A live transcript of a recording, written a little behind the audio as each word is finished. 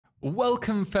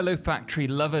Welcome fellow factory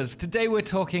lovers. Today we're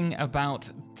talking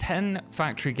about 10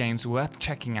 factory games worth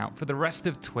checking out for the rest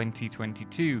of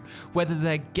 2022, whether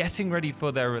they're getting ready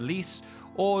for their release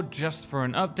or just for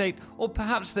an update, or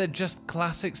perhaps they're just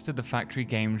classics to the factory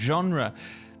game genre.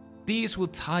 These will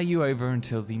tie you over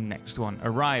until the next one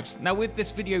arrives. Now with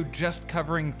this video just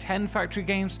covering 10 factory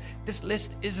games, this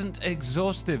list isn't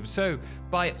exhaustive, so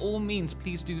by all means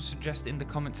please do suggest in the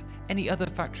comments any other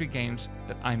factory games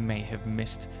that I may have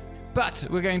missed. But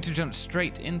we're going to jump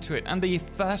straight into it, and the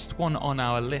first one on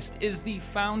our list is the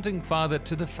founding father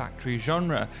to the factory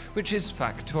genre, which is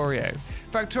Factorio.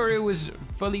 Factorio was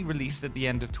fully released at the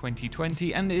end of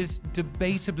 2020 and is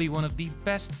debatably one of the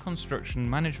best construction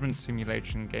management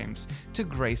simulation games to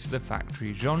grace the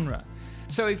factory genre.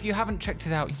 So if you haven't checked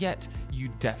it out yet, you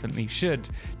definitely should.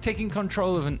 Taking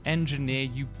control of an engineer,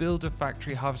 you build a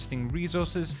factory harvesting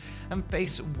resources and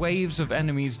face waves of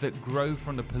enemies that grow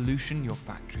from the pollution your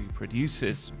factory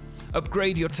produces.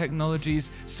 Upgrade your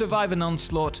technologies, survive an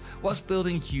onslaught, whilst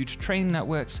building huge train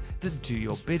networks that do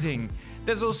your bidding.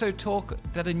 There's also talk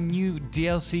that a new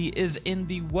DLC is in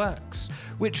the works,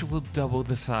 which will double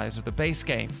the size of the base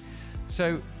game.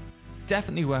 So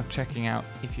definitely worth checking out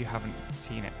if you haven't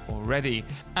seen it already.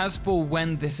 As for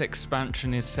when this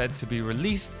expansion is said to be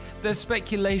released, there's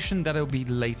speculation that it'll be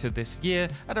later this year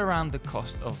at around the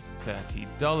cost of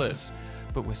 $30,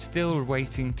 but we're still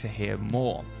waiting to hear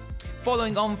more.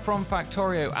 Following on from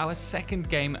Factorio, our second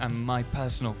game and my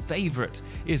personal favourite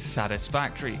is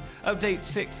Satisfactory. Update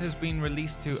 6 has been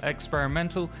released to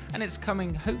experimental and it's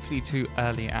coming hopefully to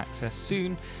early access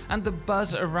soon, and the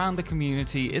buzz around the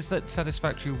community is that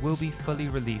Satisfactory will be fully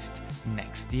released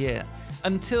next year.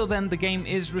 Until then, the game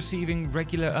is receiving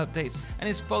regular updates and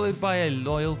is followed by a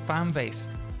loyal fan base.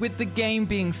 With the game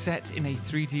being set in a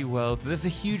 3D world, there's a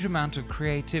huge amount of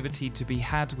creativity to be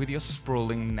had with your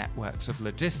sprawling networks of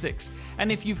logistics.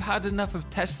 And if you've had enough of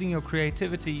testing your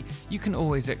creativity, you can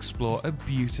always explore a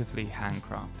beautifully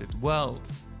handcrafted world.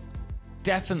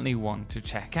 Definitely one to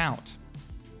check out.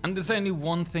 And there's only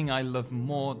one thing I love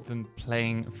more than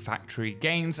playing factory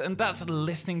games, and that's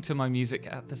listening to my music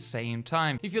at the same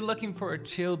time. If you're looking for a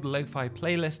chilled lo-fi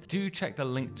playlist, do check the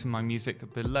link to my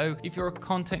music below. If you're a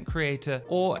content creator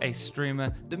or a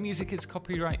streamer, the music is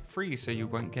copyright free, so you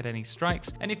won't get any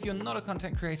strikes. And if you're not a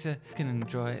content creator, you can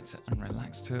enjoy it and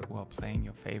relax to it while playing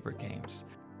your favorite games.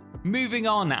 Moving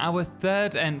on, our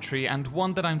third entry, and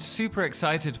one that I'm super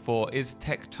excited for, is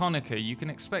Techtonica. You can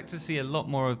expect to see a lot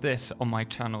more of this on my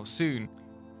channel soon.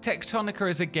 Techtonica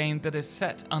is a game that is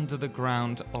set under the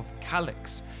ground of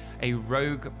Calyx, a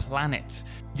rogue planet.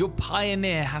 Your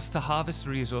pioneer has to harvest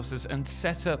resources and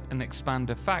set up and expand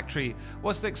a factory,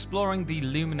 whilst exploring the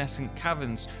luminescent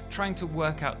caverns, trying to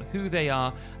work out who they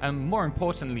are, and more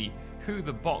importantly, who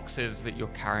the box is that you're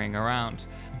carrying around.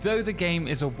 Though the game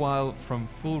is a while from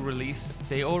full release,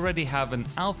 they already have an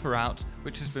alpha out,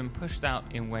 which has been pushed out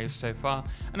in waves so far,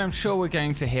 and I'm sure we're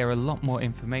going to hear a lot more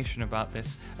information about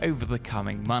this over the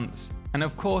coming months. And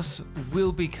of course,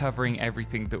 we'll be covering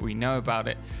everything that we know about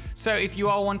it. So if you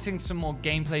are wanting some more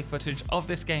gameplay footage of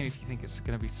this game, if you think it's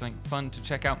going to be something fun to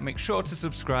check out, make sure to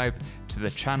subscribe to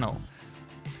the channel.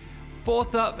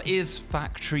 Fourth up is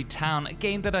Factory Town, a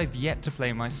game that I've yet to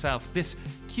play myself. This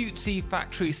cutesy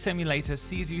factory simulator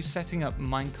sees you setting up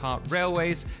minecart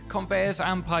railways, conveyors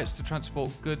and pipes to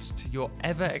transport goods to your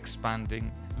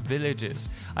ever-expanding villages.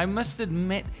 I must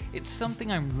admit, it's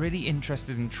something I'm really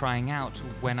interested in trying out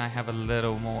when I have a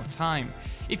little more time.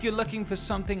 If you're looking for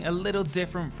something a little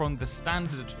different from the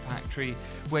standard factory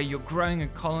where you're growing a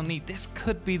colony, this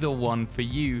could be the one for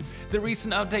you. The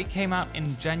recent update came out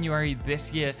in January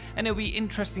this year, and it'll be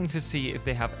interesting to see if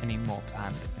they have any more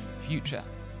planned in the future.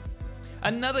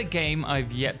 Another game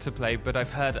I've yet to play, but I've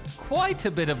heard quite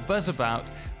a bit of buzz about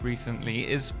recently,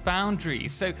 is Foundry.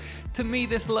 So to me,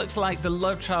 this looks like the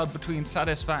love child between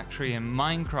Satisfactory and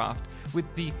Minecraft.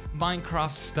 With the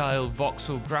Minecraft style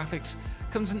voxel graphics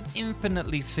comes an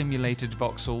infinitely simulated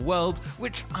voxel world,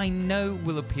 which I know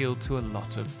will appeal to a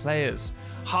lot of players.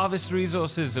 Harvest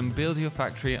resources and build your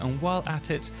factory, and while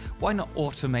at it, why not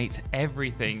automate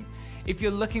everything? If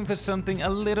you're looking for something a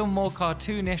little more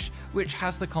cartoonish, which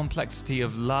has the complexity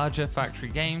of larger factory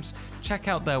games, check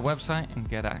out their website and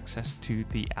get access to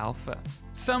the alpha.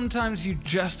 Sometimes you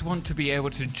just want to be able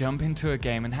to jump into a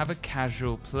game and have a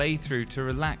casual playthrough to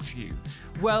relax you.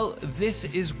 Well, this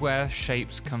is where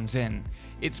Shapez comes in.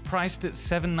 It's priced at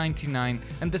 $7.99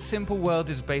 and the simple world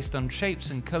is based on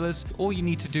shapes and colors. All you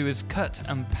need to do is cut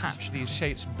and patch these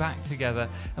shapes back together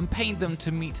and paint them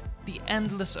to meet the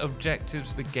endless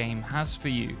objectives the game has for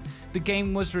you. The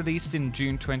game was released in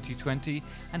June 2020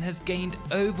 and has gained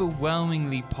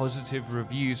overwhelmingly positive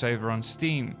reviews over on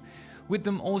Steam. With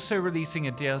them also releasing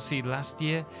a DLC last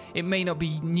year, it may not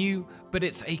be new, but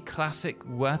it's a classic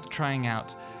worth trying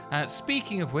out.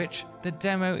 Speaking of which, the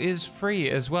demo is free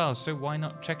as well, so why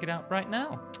not check it out right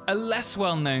now? A less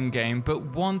well-known game, but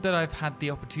one that I've had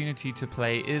the opportunity to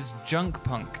play, is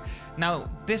Junkpunk. Now,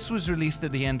 this was released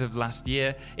at the end of last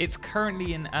year. It's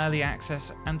currently in early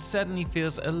access and certainly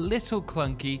feels a little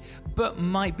clunky, but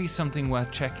might be something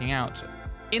worth checking out.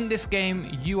 In this game,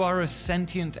 you are a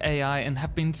sentient AI and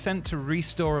have been sent to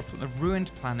restore a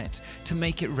ruined planet to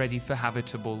make it ready for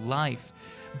habitable life.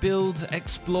 Build,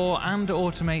 explore, and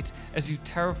automate as you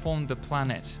terraform the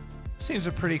planet. Seems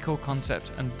a pretty cool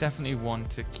concept and definitely one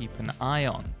to keep an eye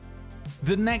on.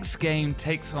 The next game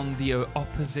takes on the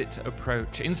opposite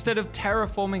approach. Instead of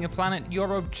terraforming a planet,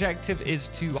 your objective is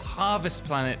to harvest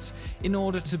planets in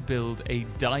order to build a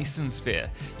Dyson sphere.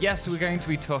 Yes, we're going to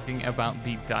be talking about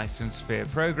the Dyson Sphere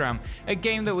program, a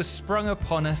game that was sprung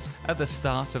upon us at the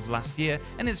start of last year,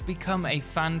 and it's become a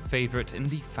fan favorite in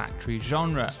the factory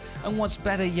genre. And what's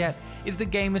better yet is the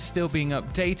game is still being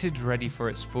updated, ready for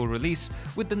its full release,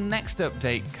 with the next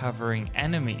update covering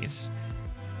enemies.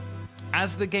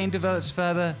 As the game develops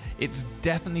further, it's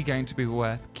definitely going to be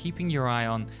worth keeping your eye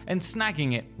on and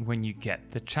snagging it when you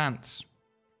get the chance.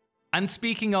 And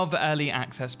speaking of early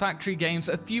access factory games,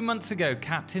 a few months ago,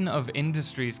 Captain of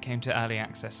Industries came to early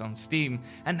access on Steam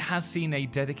and has seen a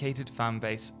dedicated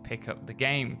fanbase pick up the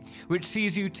game, which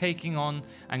sees you taking on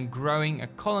and growing a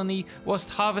colony whilst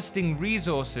harvesting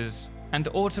resources and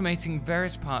automating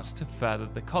various parts to further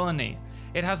the colony.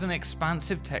 It has an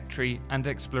expansive tech tree and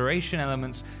exploration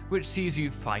elements which sees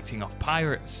you fighting off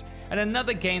pirates. And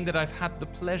another game that I've had the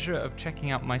pleasure of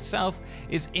checking out myself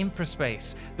is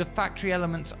Infraspace. The factory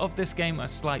elements of this game are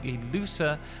slightly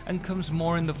looser and comes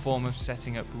more in the form of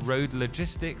setting up road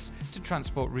logistics to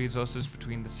transport resources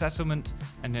between the settlement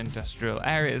and industrial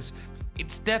areas.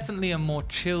 It's definitely a more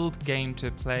chilled game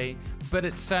to play, but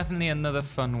it's certainly another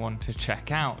fun one to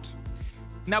check out.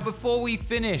 Now before we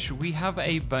finish, we have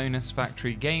a bonus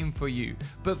factory game for you.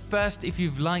 But first, if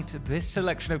you've liked this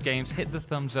selection of games, hit the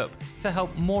thumbs up to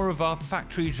help more of our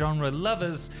factory genre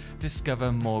lovers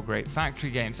discover more great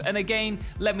factory games. And again,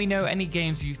 let me know any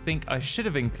games you think I should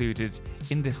have included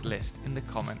in this list in the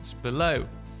comments below.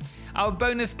 Our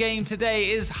bonus game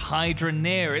today is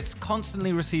Hydroneer. It's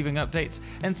constantly receiving updates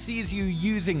and sees you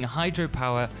using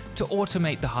hydropower to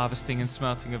automate the harvesting and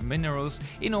smelting of minerals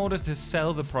in order to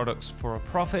sell the products for a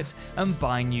profit and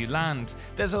buy new land.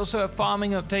 There's also a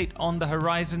farming update on the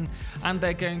horizon, and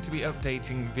they're going to be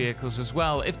updating vehicles as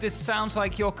well. If this sounds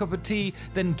like your cup of tea,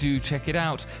 then do check it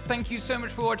out. Thank you so much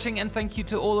for watching, and thank you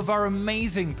to all of our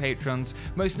amazing patrons,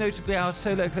 most notably our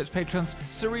Solar Eclipse patrons,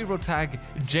 Cerebral Tag,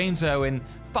 James Owen,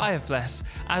 Firefless,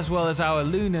 as well as our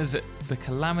Lunars, The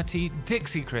Calamity,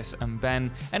 Dixie Chris and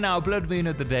Ben, and our Blood Moon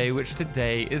of the day, which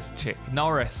today is Chick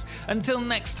Norris. Until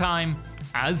next time,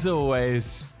 as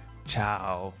always,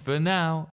 ciao for now.